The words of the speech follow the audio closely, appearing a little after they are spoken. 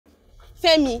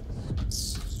Femi.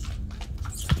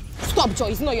 Stop, Joy.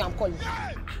 It's not you I'm calling.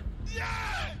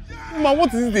 Ma,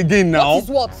 what is it again now? What is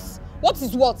what? What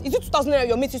is what? Is it 2,000 naira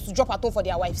your mates used to drop at home for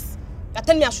their wives? You're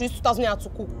telling me I should use 2,000 naira to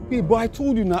cook? Hey, but I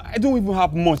told you now, I don't even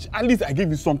have much. At least I gave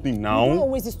you something now. You don't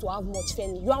always used to have much,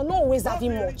 Femi. You are not always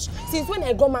having much. Since when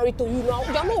I got married to you now, you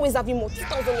are not always having much.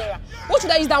 2,000 naira. What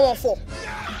should I use that one for?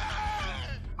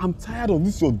 I'm tired of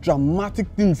this your dramatic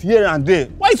things here and there.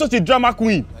 Why are you such a drama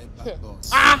queen?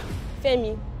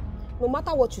 Femi, no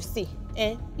matter what you say,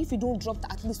 if you don't drop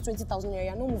at least 20,000 naira,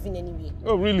 you're not moving anywhere.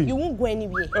 Oh, really? You won't go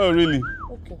anywhere. Oh, really?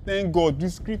 Okay. Thank God, the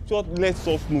scripture lets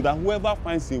us know that whoever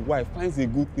finds a wife finds a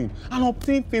good thing and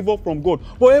obtain favor from God.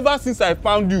 But ever since I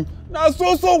found you, now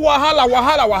so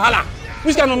wahala.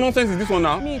 Which kind of nonsense is this one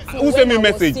now? Me too. Who sent me a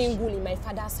message? When I was single in my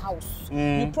father's house,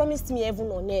 you promised me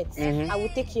heaven on earth. I will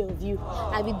take care of you.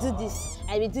 I will do this.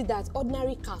 I will do that.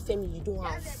 Ordinary car, Femi, you don't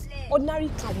have. Ordinary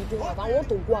car, you don't have. I want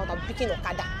to go out. I'm picking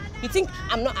Okada. You think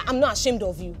I'm not ashamed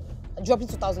of you? Dropping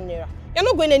 2,000 naira. You're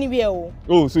not going anywhere.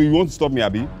 Oh, so you want to stop me,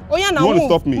 Abi? Oh yeah, now you want move.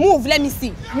 To stop me? Move. Let me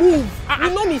see. Move. You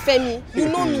know me, Femi. You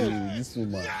know me. This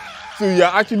woman. So you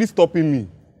are actually stopping me?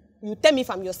 You tell me if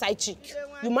I'm your side chick.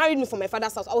 You married me from my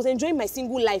father's house. I was enjoying my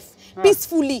single life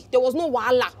peacefully. There was no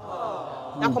wahala.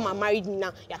 Now come and married me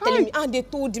now. You're telling me, they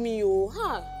told me,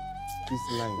 This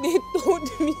line.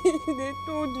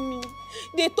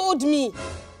 They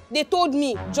told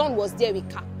me. John was there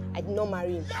with her. I did not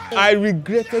marry him. I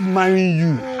regretted marrying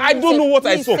you. I don't know what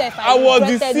I saw. I was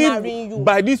deceived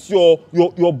by this your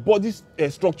body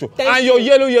structure and your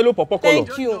yellow purple color.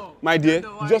 Thank you. My dear,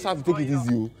 you just have to take it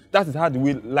easy. That is how the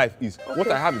way life is. Okay.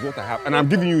 What I have is what I have, and I'm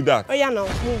giving you that. Oh yeah, now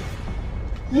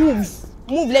move.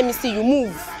 Let me see you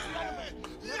move.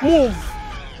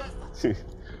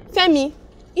 Femi,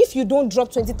 if you don't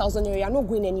drop 20,000 naira, you're not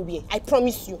going anywhere. I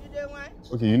promise you.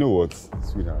 Okay, you know what,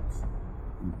 sweetheart?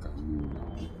 Look at me now.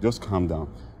 Just calm down.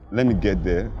 Let me get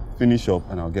there, finish up,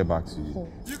 and I'll get back to you.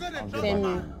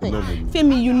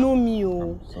 Femi, you know me,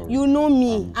 You know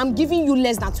me. I'm giving you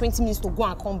less than 20 minutes to go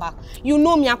and come back. You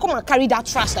know me. I come and carry that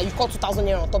trash that you call 2,000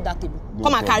 naira on top of that table.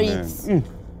 Come and carry it. You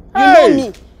know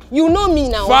me. You know me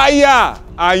now. Fire,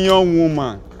 a young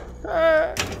woman.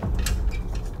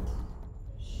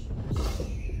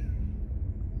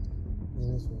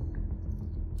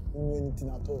 Anything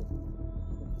at all.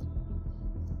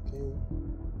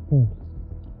 Okay.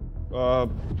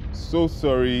 So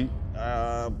sorry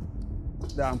that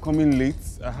I'm coming late.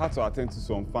 I had to attend to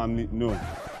some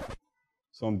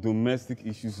domestic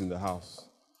issues in the house.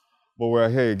 But we're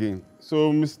here again.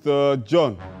 So, Mr.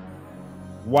 John,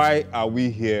 why are we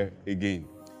here again?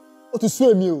 Oh, to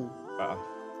swear me.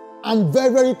 I'm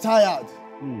very, very tired.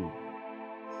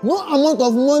 No amount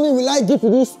of money will I give to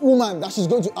this woman that she's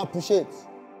going to appreciate.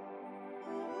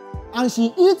 And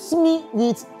she eats me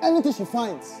with anything she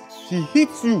finds. She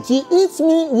hits you? She eats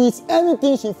me with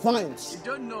anything she finds. You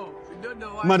don't know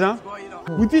what Madam, is going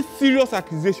on. with these serious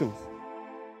accusations,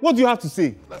 what do you have to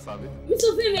say? Let's have it.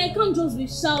 Mr. Femi, I can't just be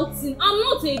shouting. I'm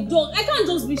not a dog. I can't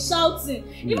just be shouting.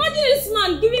 Imagine this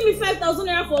man giving me 5,000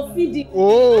 naira for feeding.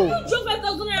 Oh. Can you drop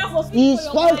 5,000 naira for feeding? Is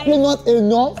 5K not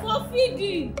enough? For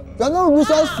feeding. You're not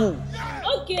resourceful.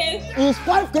 Okay. Is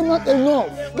 5K not enough?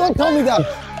 Don't tell me that.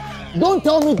 Don't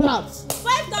tell me that.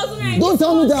 5,000 naira. Don't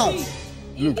tell me that.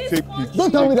 Look, take it.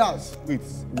 Don't tell me that. Wait.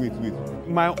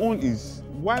 My own is,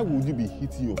 why would you be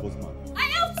hitting your husband? I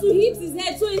have to hit his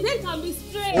head so his head can be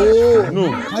straight. Oh,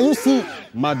 no. Can you see?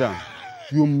 Madam,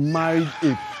 you married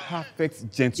a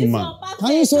perfect gentleman.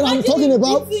 Can you see what I'm talking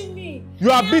about?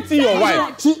 You are beating your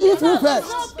wife. She eats me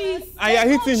first. And you are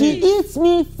hitting She me. eats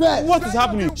me first. What is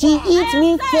happening? She eats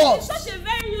me first. Such a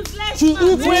very useless She man.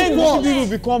 eats me When do people first.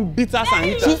 become bitters and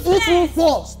She hitters? eats me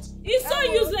first. He's so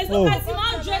useless. Look at him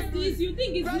how dressed he is. You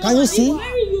think he's Can you see? He's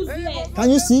very useless. Can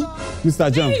you see?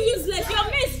 Mr. Jam, Very useless. Your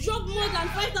mates drop more than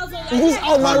 5,000. Is this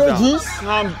how marriage is?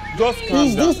 just calm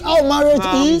Is down. this how marriage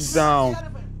is? Calm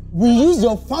down. We use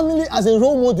your family as a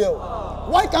role model.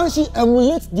 Why can't she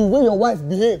emulate the way your wife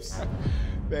behaves?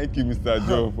 Thank you, Mr.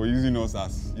 Joe, for using us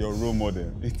as your role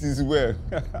model. It is well.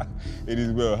 It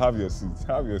is well. Have your seat.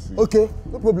 Have your seat. Okay,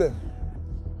 no problem.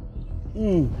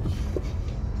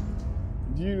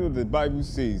 Do you know the Bible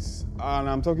says, and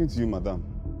I'm talking to you, madam,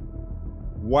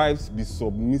 wives, be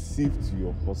submissive to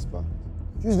your husband.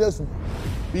 Useless.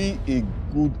 Be a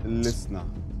good listener.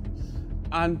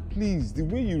 And please, the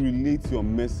way you relate your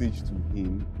message to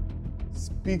him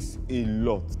speaks a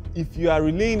lot. If you are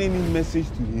relaying any message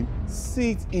to him,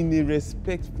 say it in a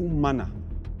respectful manner.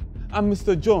 And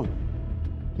Mr. John,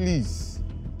 please,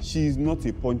 she is not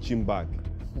a punching bag.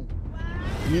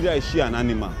 Neither is she an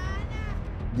animal.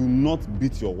 Do not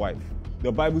beat your wife.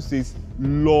 The Bible says,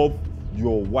 love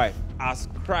your wife as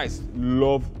Christ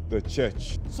loved the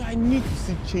church. So I need to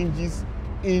see changes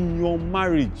in your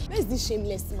marriage. Where is this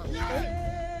shameless man?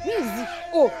 Where is he?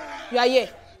 Oh, you are here.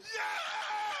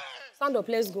 Stand up,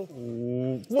 let's go.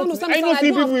 Stand up. I don't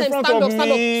see people in front of me.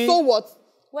 Stand up. So what?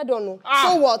 Well done, no.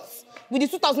 So what? With the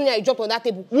 2,000 naira you dropped on that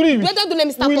table. Better don't let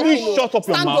me start talking. Will you shut up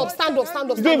your mouth? Stand up.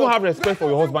 You don't even have respect for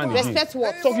your husband again. Respect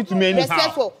what? Talking to me anyhow.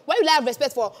 Respect for? Why will I have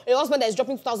respect for a husband that is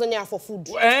dropping 2,000 naira for food?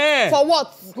 For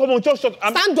what? Come on, just shut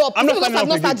up. Stand up. I'm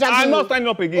not standing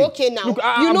up again. Okay, now. Look,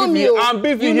 you know me. I'm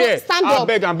busy here. Stand up. I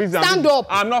beg, I'm busy. Stand up.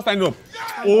 I'm not standing up.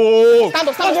 Oh. Stand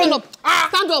up. Stand up.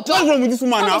 What's wrong with this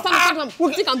woman now? Stand up.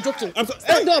 You think I'm joking?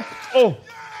 Stand up. Oh.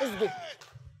 Let's go.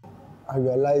 I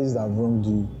realized I've wronged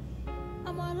you.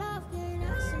 And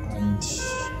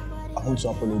I want to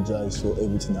apologize for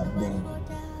everything I've done.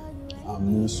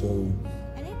 I'm really sorry.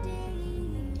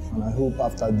 And I hope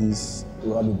after this,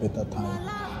 we'll have a better time.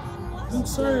 I'm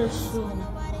sorry, sure.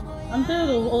 I'm tired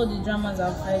of all the dramas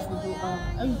I've had with you.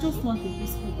 I just want a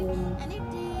peaceful home.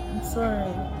 I'm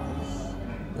sorry.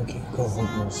 Okay, God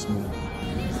help us, man.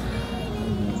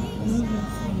 I love you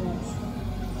so much.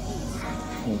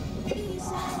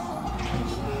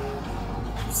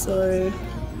 Sorry.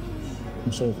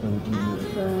 I'm sorry for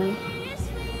everything.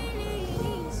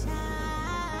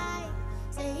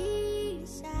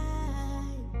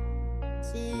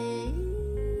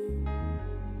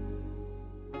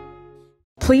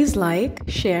 Please like,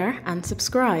 share, and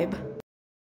subscribe.